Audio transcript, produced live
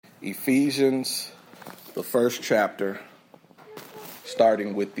Ephesians, the first chapter,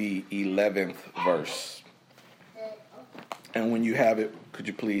 starting with the 11th verse. And when you have it, could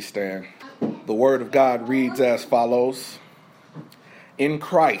you please stand? The word of God reads as follows. In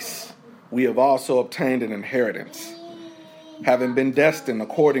Christ, we have also obtained an inheritance, having been destined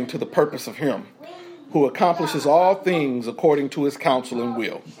according to the purpose of him, who accomplishes all things according to his counsel and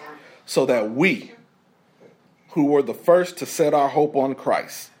will, so that we, who were the first to set our hope on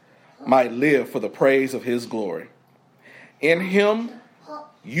Christ, might live for the praise of his glory. In him,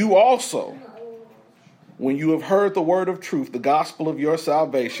 you also, when you have heard the word of truth, the gospel of your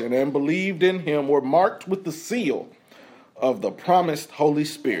salvation, and believed in him, were marked with the seal of the promised Holy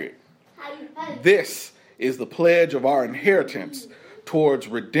Spirit. This is the pledge of our inheritance towards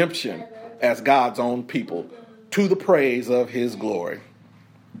redemption as God's own people, to the praise of his glory.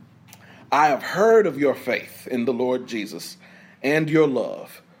 I have heard of your faith in the Lord Jesus and your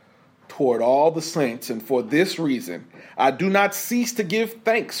love toward all the saints, and for this reason I do not cease to give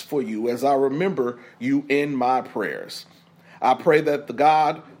thanks for you as I remember you in my prayers. I pray that the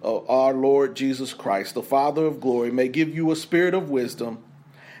God of our Lord Jesus Christ, the Father of glory, may give you a spirit of wisdom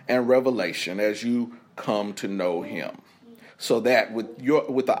and revelation as you come to know him, so that with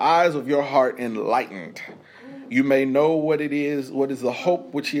the eyes of your heart enlightened, you may know what is the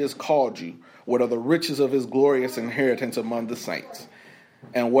hope which he has called you, what are the riches of his glorious inheritance among the saints,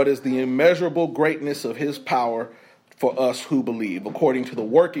 and what is the immeasurable greatness of his power for us who believe, according to the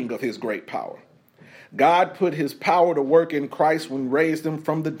working of his great power. God put his power to work in Christ when he raised him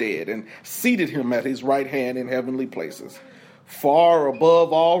from the dead and seated him at his right hand in heavenly places, far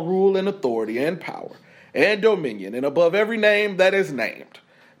above all rule and authority and power and dominion, and above every name that is named,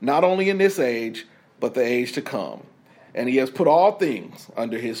 not only in this age, but the age to come. And he has put all things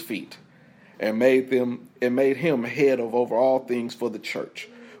under his feet, and made him head over all things for the church,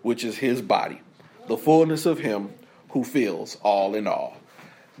 which is his body, the fullness of him who fills all in all.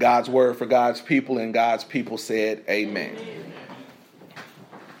 God's word for God's people, and God's people said, amen.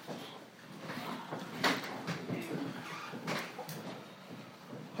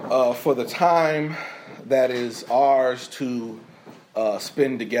 For the time that is ours to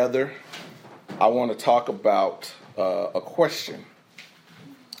spend together, I want to talk about a question.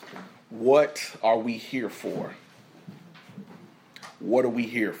 What are we here for? What are we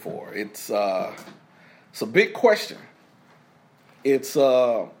here for? It's a big question. It's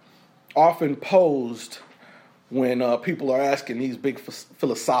often posed when people are asking these big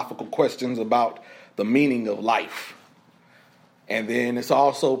philosophical questions about the meaning of life. And then it's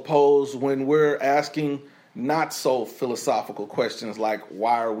also posed when we're asking not so philosophical questions like,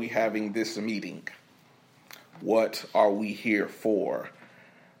 why are we having this meeting? What are we here for?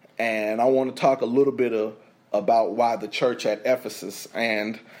 And I want to talk a little bit about why the church at Ephesus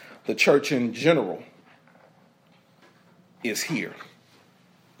and the church in general is here.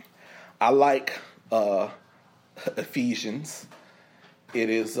 I like Ephesians. It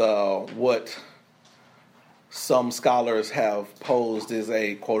is what some scholars have posed as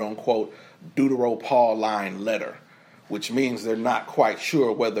a quote-unquote Deutero-Pauline letter, which means they're not quite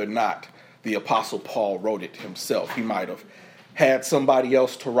sure whether or not the Apostle Paul wrote it himself. He might have had somebody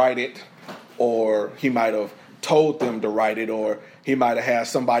else to write it, or he might have told them to write it, or he might have had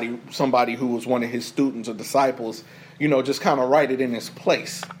somebody who was one of his students or disciples, just kind of write it in his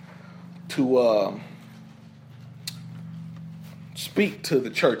place to speak to the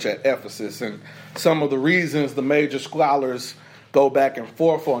church at Ephesus. And some of the reasons the major scholars go back and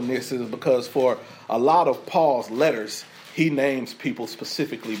forth on this is because for a lot of Paul's letters, he names people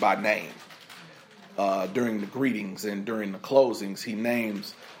specifically by name. During the greetings and during the closings, he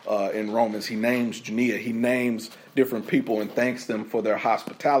names, in Romans, he names Junia, he names different people and thanks them for their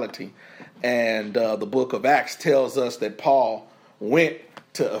hospitality. And the book of Acts tells us that Paul went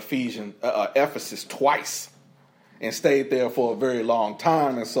to Ephesus twice and stayed there for a very long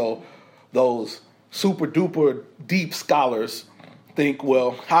time. And so those super duper deep scholars think,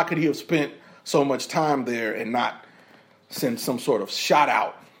 well, how could he have spent so much time there and not send some sort of shout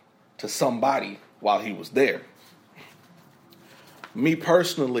out to somebody while he was there? Me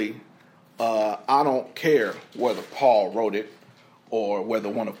personally, I don't care whether Paul wrote it or whether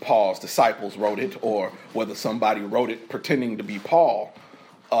one of Paul's disciples wrote it or whether somebody wrote it pretending to be Paul.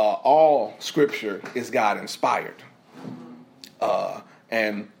 All scripture is God inspired.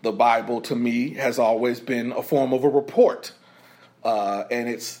 And the Bible to me has always been a form of a report. And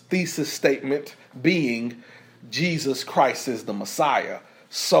its thesis statement being Jesus Christ is the Messiah.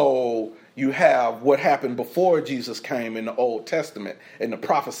 So you have what happened before Jesus came in the Old Testament and the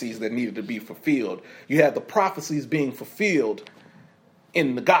prophecies that needed to be fulfilled. You had the prophecies being fulfilled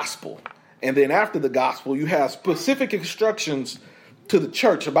in the gospel. And then after the gospel, you have specific instructions to the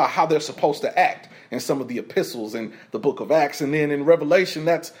church about how they're supposed to act in some of the epistles in the book of Acts. And then in Revelation,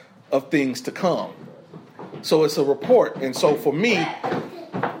 that's of things to come. So it's a report. And so for me,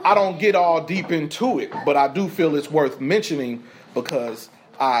 I don't get all deep into it, but I do feel it's worth mentioning because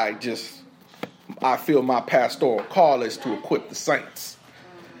I feel my pastoral call is to equip the saints.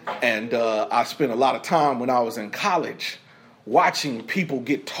 And I spent a lot of time when I was in college watching people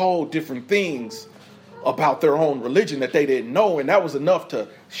get told different things about their own religion that they didn't know, and that was enough to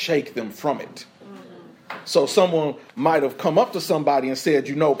shake them from it. So someone might have come up to somebody and said,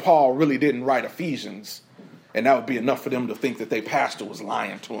 Paul really didn't write Ephesians, and that would be enough for them to think that their pastor was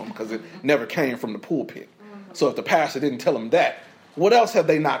lying to them because it never came from the pulpit. So if the pastor didn't tell them that, what else have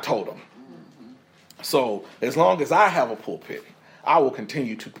they not told them? So as long as I have a pulpit, I will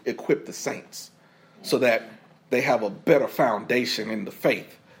continue to equip the saints so that they have a better foundation in the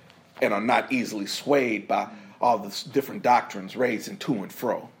faith and are not easily swayed by all the different doctrines raising to and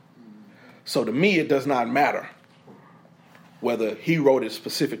fro. So to me, it does not matter whether he wrote it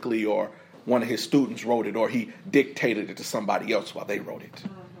specifically or one of his students wrote it or he dictated it to somebody else while they wrote it.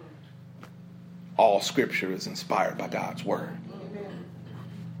 All scripture is inspired by God's word.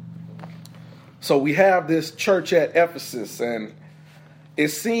 So we have this church at Ephesus, and it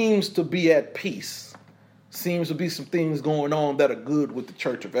seems to be at peace. Seems to be some things going on that are good with the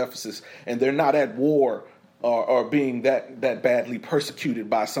church of Ephesus, and they're not at war or being that badly persecuted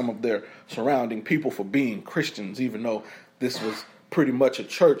by some of their surrounding people for being Christians, even though this was pretty much a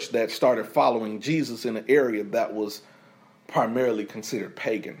church that started following Jesus in an area that was primarily considered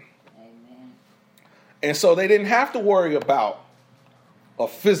pagan. Amen. And so they didn't have to worry about a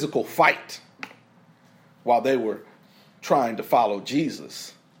physical fight while they were trying to follow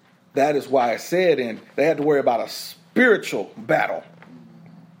Jesus. That is why I said, and they had to worry about a spiritual battle.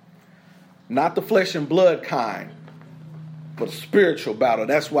 Not the flesh and blood kind, but a spiritual battle.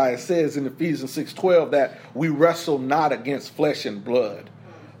 That's why it says in Ephesians 6:12 that we wrestle not against flesh and blood,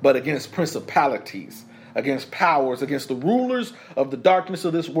 but against principalities, against powers, against the rulers of the darkness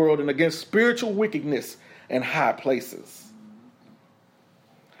of this world, and against spiritual wickedness in high places.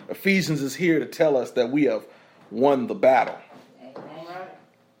 Ephesians is here to tell us that we have won the battle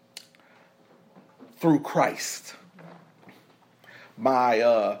through Christ.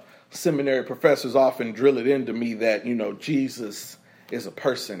 My seminary professors often drill it into me that, Jesus is a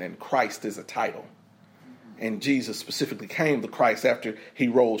person and Christ is a title. And Jesus specifically came to Christ after he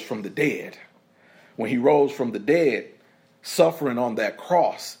rose from the dead. When he rose from the dead, suffering on that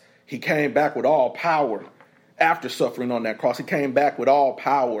cross, he came back with all power. After suffering on that cross, he came back with all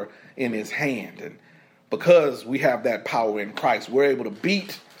power in his hand. And because we have that power in Christ, we're able to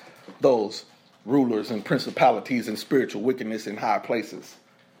beat those rulers and principalities and spiritual wickedness in high places.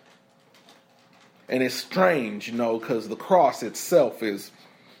 And it's strange, because the cross itself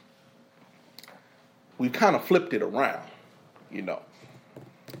we've kind of flipped it around,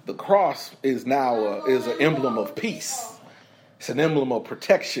 The cross is now is an emblem of peace. It's an emblem of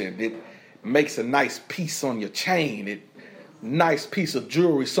protection. It makes a nice piece on your chain. Nice piece of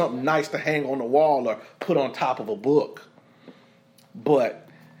jewelry, something nice to hang on the wall or put on top of a book. But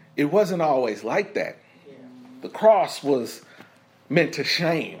it wasn't always like that. The cross was meant to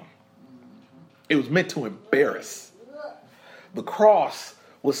shame. It was meant to embarrass. The cross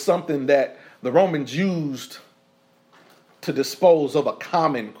was something that the Romans used to dispose of a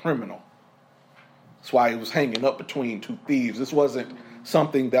common criminal. That's why it was hanging up between two thieves. This wasn't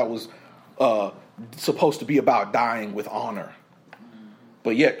something that was supposed to be about dying with honor.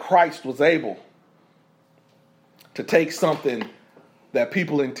 But yet Christ was able to take something that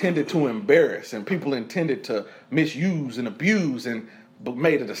people intended to embarrass and people intended to misuse and abuse and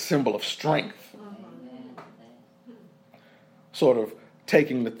made it a symbol of strength. Sort of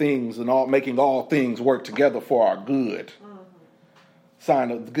taking the things and making all things work together for our good.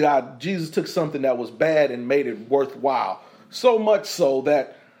 Sign of God, Jesus took something that was bad and made it worthwhile. So much so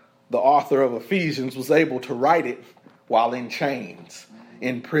that the author of Ephesians was able to write it while in chains,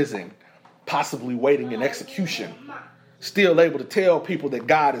 in prison, possibly waiting in execution. Still able to tell people that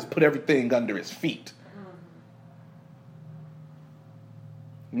God has put everything under his feet.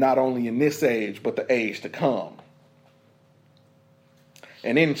 Not only in this age, but the age to come.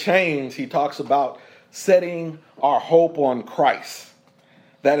 And in chains, he talks about setting our hope on Christ.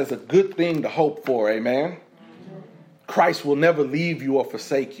 That is a good thing to hope for, amen? Christ will never leave you or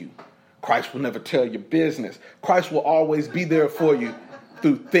forsake you. Christ will never tell your business. Christ will always be there for you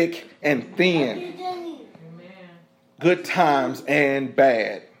through thick and thin. Good times and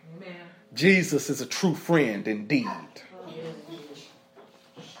bad. Jesus is a true friend indeed.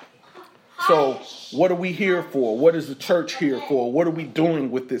 So what are we here for? What is the church here for? What are we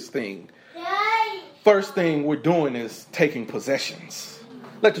doing with this thing? First thing we're doing is taking possessions.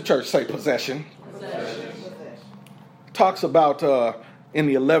 Let the church say possession. Talks about in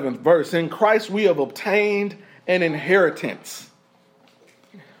the 11th verse, in Christ we have obtained an inheritance.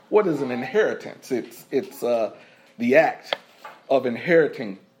 What is an inheritance? It's the act of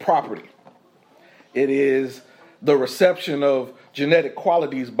inheriting property. It is the reception of genetic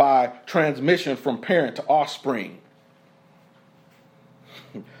qualities by transmission from parent to offspring.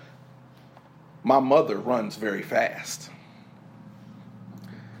 My mother runs very fast.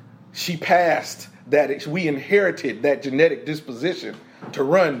 She passed that, we inherited that genetic disposition to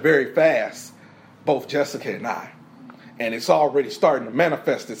run very fast, both Jessica and I. And it's already starting to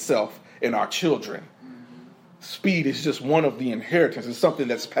manifest itself in our children. Speed is just one of the inheritance. It's something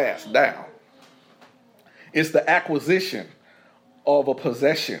that's passed down. It's the acquisition of a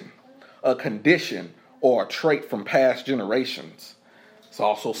possession, a condition, or a trait from past generations. It's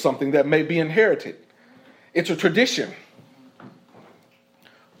also something that may be inherited. It's a tradition.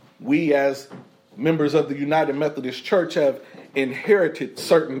 We as members of the United Methodist Church have inherited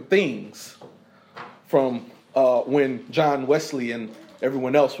certain things from when John Wesley and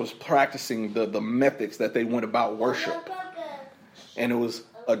everyone else was practicing the methods that they went about worship. And it was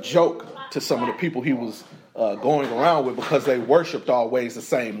a joke to some of the people he was going around with because they worshiped always the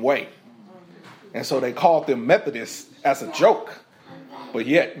same way. And so they called them Methodists as a joke. But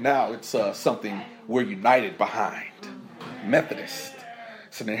yet now it's something we're united behind. Methodist.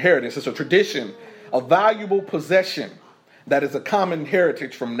 It's an inheritance. It's a tradition, a valuable possession that is a common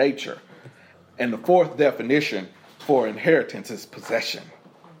heritage from nature. And the fourth definition for inheritance is possession.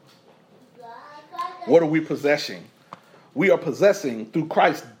 What are we possessing? We are possessing, through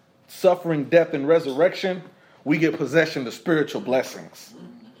Christ's suffering, death, and resurrection, we get possession to spiritual blessings.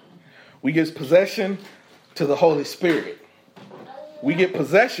 We get possession to the Holy Spirit. We get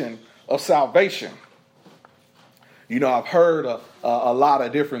possession of salvation. You know, I've heard a lot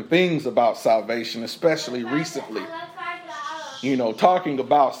of different things about salvation, especially recently. You know, talking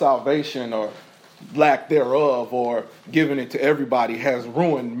about salvation or lack thereof or giving it to everybody has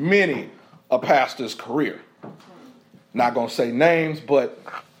ruined many a pastor's career. Not going to say names, but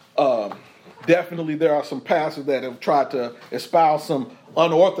definitely there are some pastors that have tried to espouse some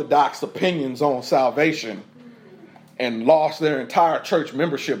unorthodox opinions on salvation and lost their entire church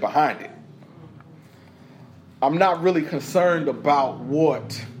membership behind it. I'm not really concerned about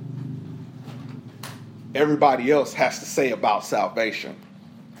what everybody else has to say about salvation.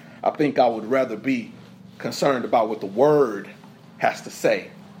 I think I would rather be concerned about what the Word has to say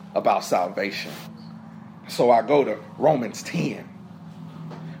about salvation. So I go to Romans 10.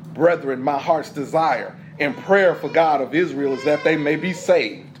 Brethren, my heart's desire and prayer for God of Israel is that they may be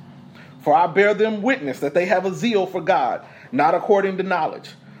saved. For I bear them witness that they have a zeal for God, not according to knowledge.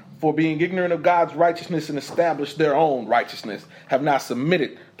 For being ignorant of God's righteousness and established their own righteousness, have not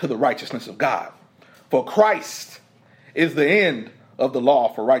submitted to the righteousness of God. For Christ is the end of the law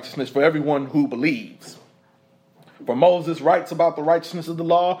for righteousness for everyone who believes. For Moses writes about the righteousness of the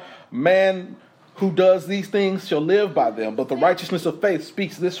law, man who does these things shall live by them. But the righteousness of faith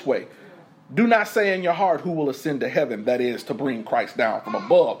speaks this way. Do not say in your heart who will ascend to heaven, that is to bring Christ down from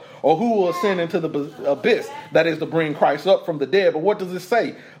above, or who will ascend into the abyss, that is to bring Christ up from the dead. But what does it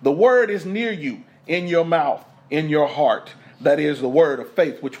say? The word is near you, in your mouth, in your heart. That is the word of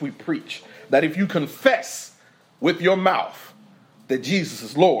faith which we preach. That if you confess with your mouth that Jesus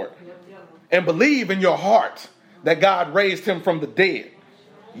is Lord and believe in your heart that God raised him from the dead,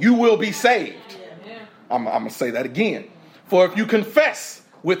 you will be saved. I'm going to say that again. For if you confess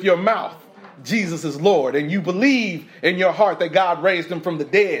with your mouth Jesus is Lord and you believe in your heart that God raised him from the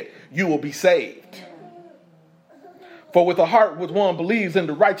dead, you will be saved. For with the heart with one believes in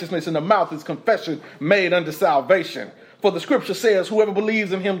the righteousness, in the mouth is confession made unto salvation. For the scripture says, whoever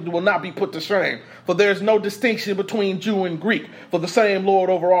believes in him will not be put to shame. For there is no distinction between Jew and Greek. For the same Lord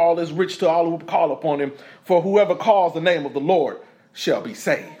over all is rich to all who call upon him. For whoever calls the name of the Lord shall be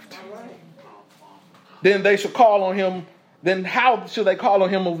saved. Then they shall call on him. Then how shall they call on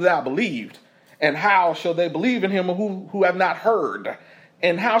him who have not believed? And how shall they believe in him who have not heard?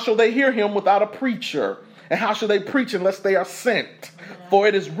 And how shall they hear him without a preacher? And how shall they preach unless they are sent? For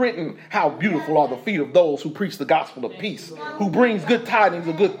it is written, how beautiful are the feet of those who preach the gospel of peace, who brings good tidings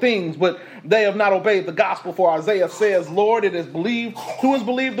of good things, but they have not obeyed the gospel. For Isaiah says, Lord, it is believed. Who has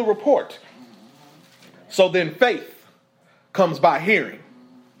believed the report? So then faith comes by hearing,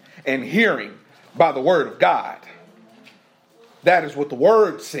 and hearing by the word of God. That is what the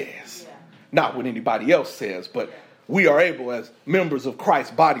word says. Not what anybody else says, but we are able as members of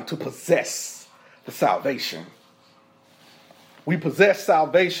Christ's body to possess the salvation. We possess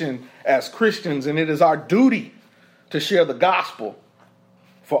salvation as Christians, and it is our duty to share the gospel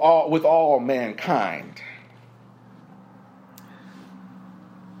with all mankind.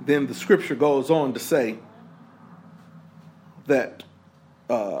 Then the scripture goes on to say that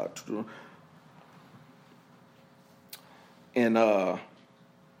in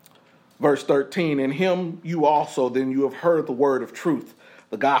verse 13, in him you also then you have heard the word of truth,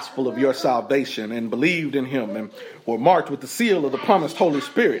 the gospel of your salvation, and believed in him, and were marked with the seal of the promised Holy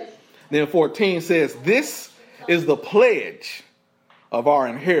Spirit. Then 14 says, this is the pledge of our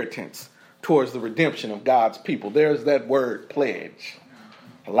inheritance towards the redemption of God's people. There's that word pledge.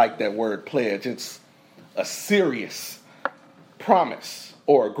 I like that word pledge. It's a serious promise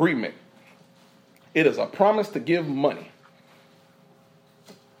or agreement. It is a promise to give money.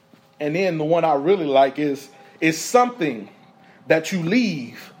 And then the one I really like is something that you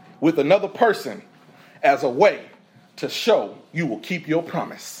leave with another person as a way to show you will keep your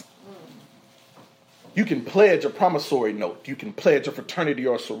promise. You can pledge a promissory note. You can pledge a fraternity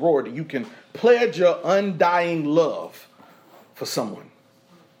or a sorority. You can pledge your undying love for someone.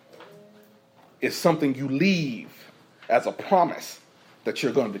 It's something you leave as a promise that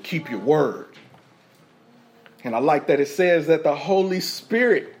you're going to keep your word. And I like that it says that the Holy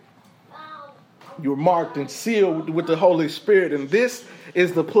Spirit, you're marked and sealed with the Holy Spirit. And this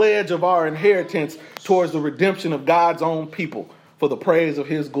is the pledge of our inheritance towards the redemption of God's own people for the praise of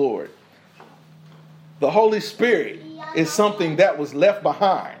his glory. The Holy Spirit is something that was left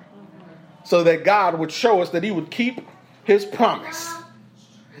behind so that God would show us that he would keep his promise.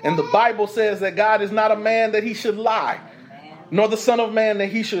 And the Bible says that God is not a man that he should lie, nor the son of man that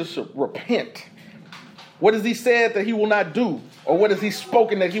he should repent. What has he said that he will not do? Or what has he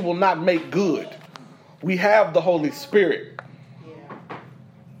spoken that he will not make good? We have the Holy Spirit.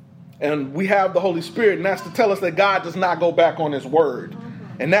 And we have the Holy Spirit, and that's to tell us that God does not go back on his word.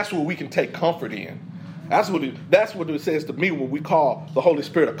 And that's what we can take comfort in. That's what it says to me when we call the Holy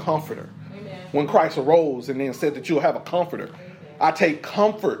Spirit a comforter. Amen. When Christ arose and then said that you'll have a comforter. Amen. I take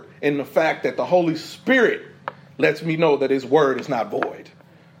comfort in the fact that the Holy Spirit lets me know that his word is not void.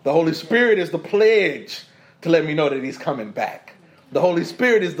 The Holy Spirit is the pledge to let me know that he's coming back. The Holy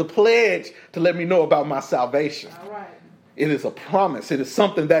Spirit is the pledge to let me know about my salvation. All right. It is a promise. It is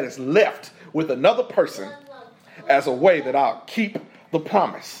something that is left with another person as a way that I'll keep the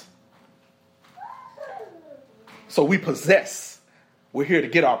promise. So we possess. We're here to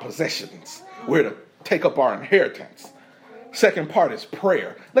get our possessions. We're here to take up our inheritance. Second part is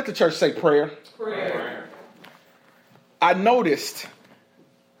prayer. Let the church say prayer. Prayer. I noticed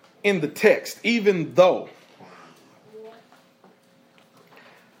in the text, even though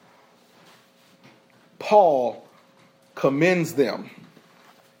Paul commends them,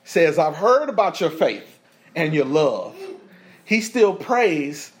 says, I've heard about your faith and your love. He still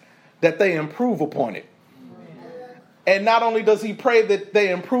prays that they improve upon it. And not only does he pray that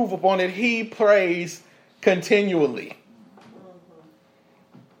they improve upon it, he prays continually.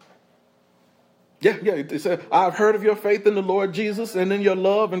 Yeah. It said, I've heard of your faith in the Lord Jesus and in your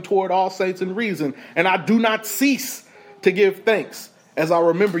love and toward all saints in reason. And I do not cease to give thanks as I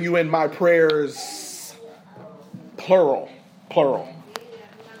remember you in my prayers. Plural.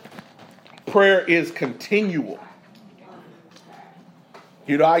 Prayer is continual.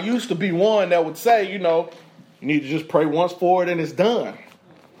 I used to be one that would say, you need to just pray once for it and it's done.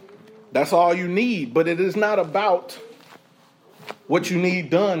 That's all you need. But it is not about what you need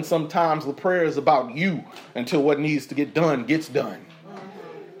done. Sometimes the prayer is about you until what needs to get done gets done.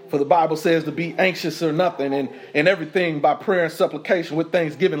 For the Bible says to be anxious or nothing, and everything by prayer and supplication with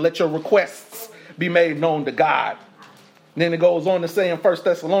thanksgiving, let your requests be made known to God. And then it goes on to say in 1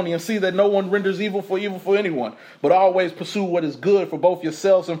 Thessalonians, see that no one renders evil for anyone, but always pursue what is good for both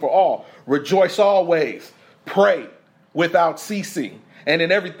yourselves and for all. Rejoice always. Pray without ceasing. And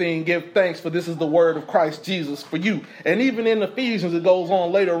in everything give thanks, for this is the word of Christ Jesus for you. And even in Ephesians, it goes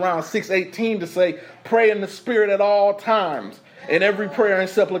on later around 6:18 to say, pray in the Spirit at all times, in every prayer and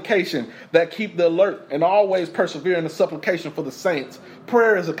supplication, that keep the alert and always persevere in the supplication for the saints.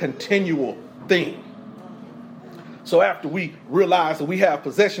 Prayer is a continual thing. So after we realize that we have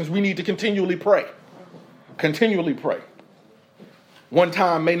possessions, we need to continually pray. Continually pray. One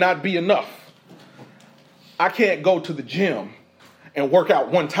time may not be enough. I can't go to the gym and work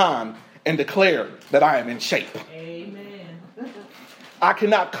out one time and declare that I am in shape. Amen. I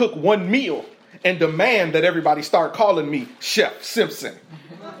cannot cook one meal and demand that everybody start calling me Chef Simpson.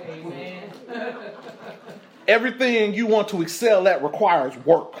 Amen. Everything you want to excel at requires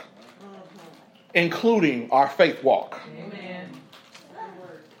work. including our faith walk. Amen.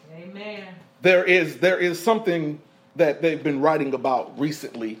 Amen. There is something that they've been writing about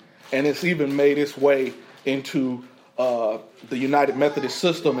recently, and it's even made its way into the United Methodist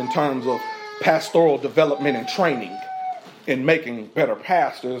system in terms of pastoral development and training in making better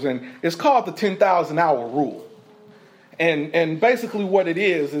pastors. And it's called the 10,000 hour rule. And basically what it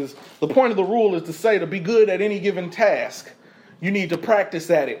is the point of the rule is to say to be good at any given task, you need to practice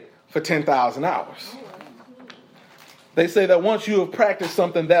at it for 10,000 hours. They say that once you have practiced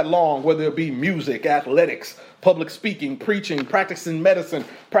something that long, whether it be music, athletics, public speaking, preaching, practicing medicine,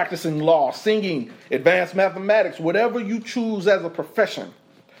 practicing law, singing, advanced mathematics, whatever you choose as a profession,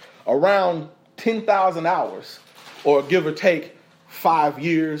 around 10,000 hours, or give or take 5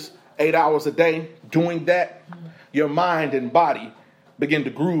 years, 8 hours a day, doing that, your mind and body begin to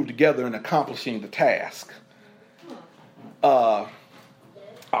groove together in accomplishing the task. I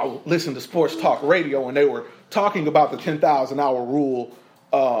listened to Sports Talk Radio, and they were talking about the 10,000 hour rule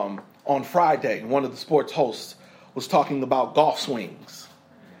on Friday. One of the sports hosts was talking about golf swings.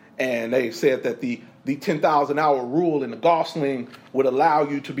 And they said that the 10,000 hour rule in the golf swing would allow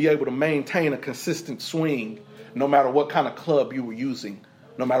you to be able to maintain a consistent swing no matter what kind of club you were using,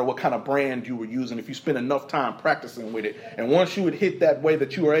 no matter what kind of brand you were using, if you spend enough time practicing with it. And once you would hit that way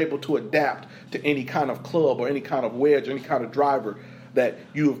that you were able to adapt to any kind of club or any kind of wedge or any kind of driver, that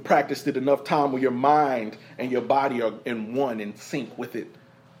you have practiced it enough time where your mind and your body are in sync with it.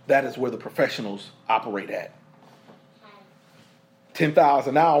 That is where the professionals operate at.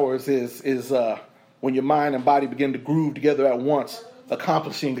 10,000 hours is when your mind and body begin to groove together at once,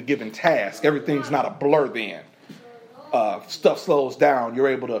 accomplishing a given task. Everything's not a blur then. Stuff slows down. You're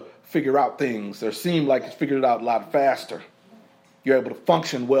able to figure out things or seem like it's figured it out a lot faster. You're able to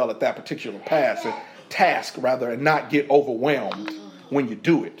function well at that particular task, and not get overwhelmed when you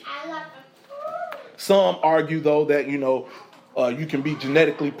do it. Some argue, though, that, you can be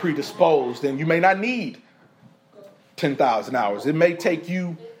genetically predisposed and you may not need 10,000 hours. It may take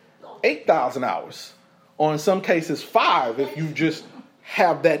you 8,000 hours, or in some cases 5 if you just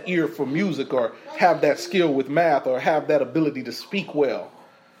have that ear for music or have that skill with math or have that ability to speak well.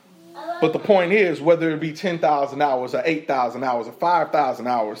 But the point is, whether it be 10,000 hours or 8,000 hours or 5,000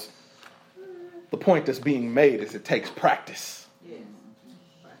 hours, the point that's being made is it takes practice.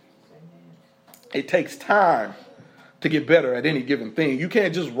 It takes time to get better at any given thing. You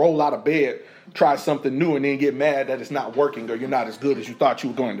can't just roll out of bed, try something new, and then get mad that it's not working or you're not as good as you thought you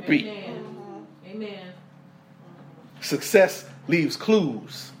were going to be. Amen. Success leaves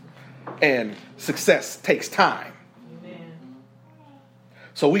clues, and success takes time. Amen.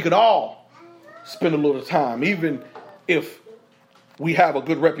 So we could all spend a little time, even if we have a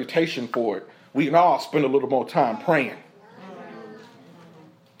good reputation for it, we can all spend a little more time praying.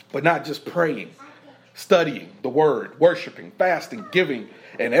 But not just praying, studying the word, worshiping, fasting, giving,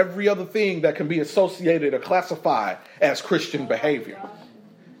 and every other thing that can be associated or classified as Christian behavior.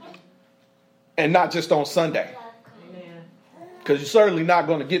 And not just on Sunday. Because you're certainly not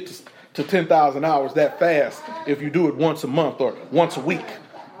going to get to 10,000 hours that fast if you do it once a month or once a week.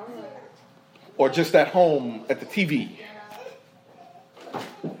 Or just at home at the TV.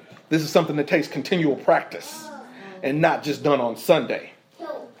 This is something that takes continual practice and not just done on Sunday.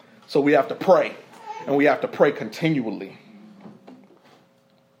 So we have to pray, and we have to pray continually.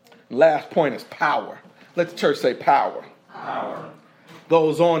 Last point is power. Let the church say power. Power.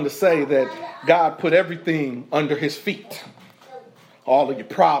 Goes on to say that God put everything under his feet. All of your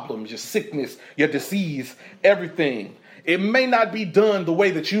problems, your sickness, your disease, everything. It may not be done the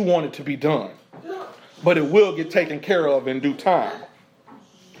way that you want it to be done, but it will get taken care of in due time.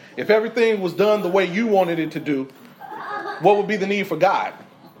 If everything was done the way you wanted it to do, what would be the need for God?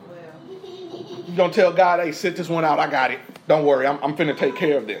 You're going to tell God, hey, sit this one out. I got it. Don't worry. I'm finna take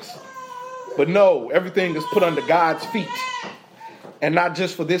care of this. But no, everything is put under God's feet. And not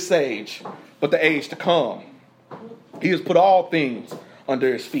just for this age, but the age to come. He has put all things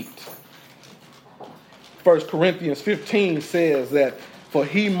under his feet. 1 Corinthians 15 says that, for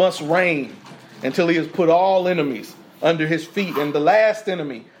he must reign until he has put all enemies under his feet. And the last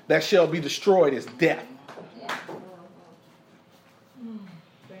enemy that shall be destroyed is death.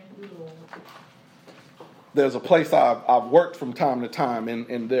 There's a place I've worked from time to time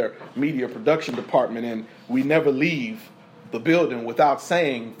in their media production department, and we never leave the building without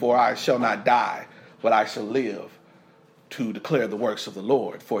saying, for I shall not die, but I shall live to declare the works of the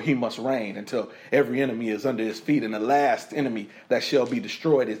Lord. For he must reign until every enemy is under his feet, and the last enemy that shall be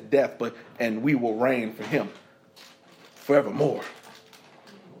destroyed is death, and we will reign for him forevermore.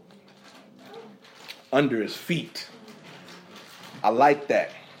 Under his feet. I like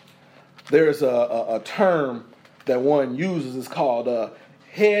that. there's a term that one uses. It's called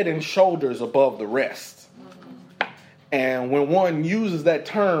head and shoulders above the rest. And when one uses that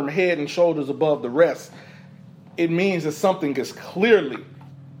term, head and shoulders above the rest, it means that something is clearly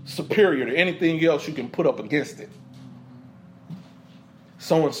superior to anything else you can put up against it.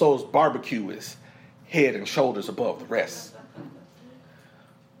 So-and-so's barbecue is head and shoulders above the rest.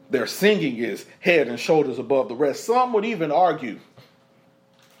 Their singing is head and shoulders above the rest. Some would even argue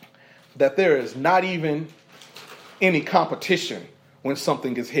that there is not even any competition when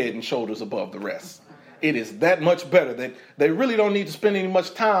something is head and shoulders above the rest. It is that much better that they really don't need to spend any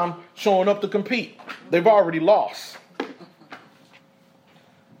much time showing up to compete. They've already lost.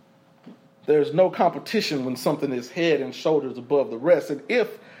 There's no competition when something is head and shoulders above the rest. And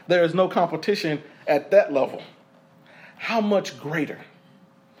if there is no competition at that level, how much greater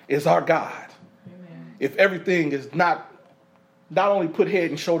is our God? Amen. If everything is not only put head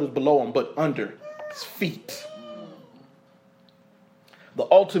and shoulders below him, but under his feet. The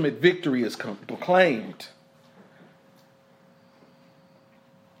ultimate victory is proclaimed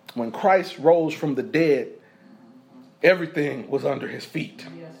when Christ rose from the dead. Everything was under his feet.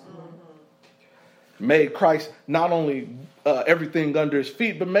 Yes, Lord. Made Christ not only everything under his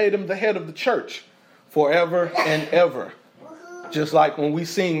feet, but made him the head of the church forever and ever. Just like when we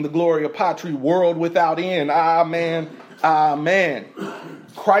sing the Gloria Patri, world without end. Amen. Amen.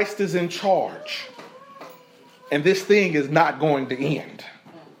 Christ is in charge. And this thing is not going to end.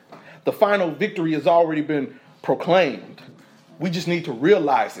 The final victory has already been proclaimed. We just need to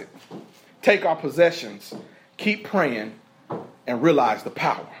realize it. Take our possessions, keep praying, and realize the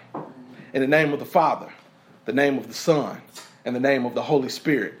power. In the name of the Father, the name of the Son, and the name of the Holy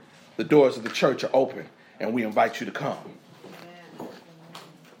Spirit, the doors of the church are open, and we invite you to come.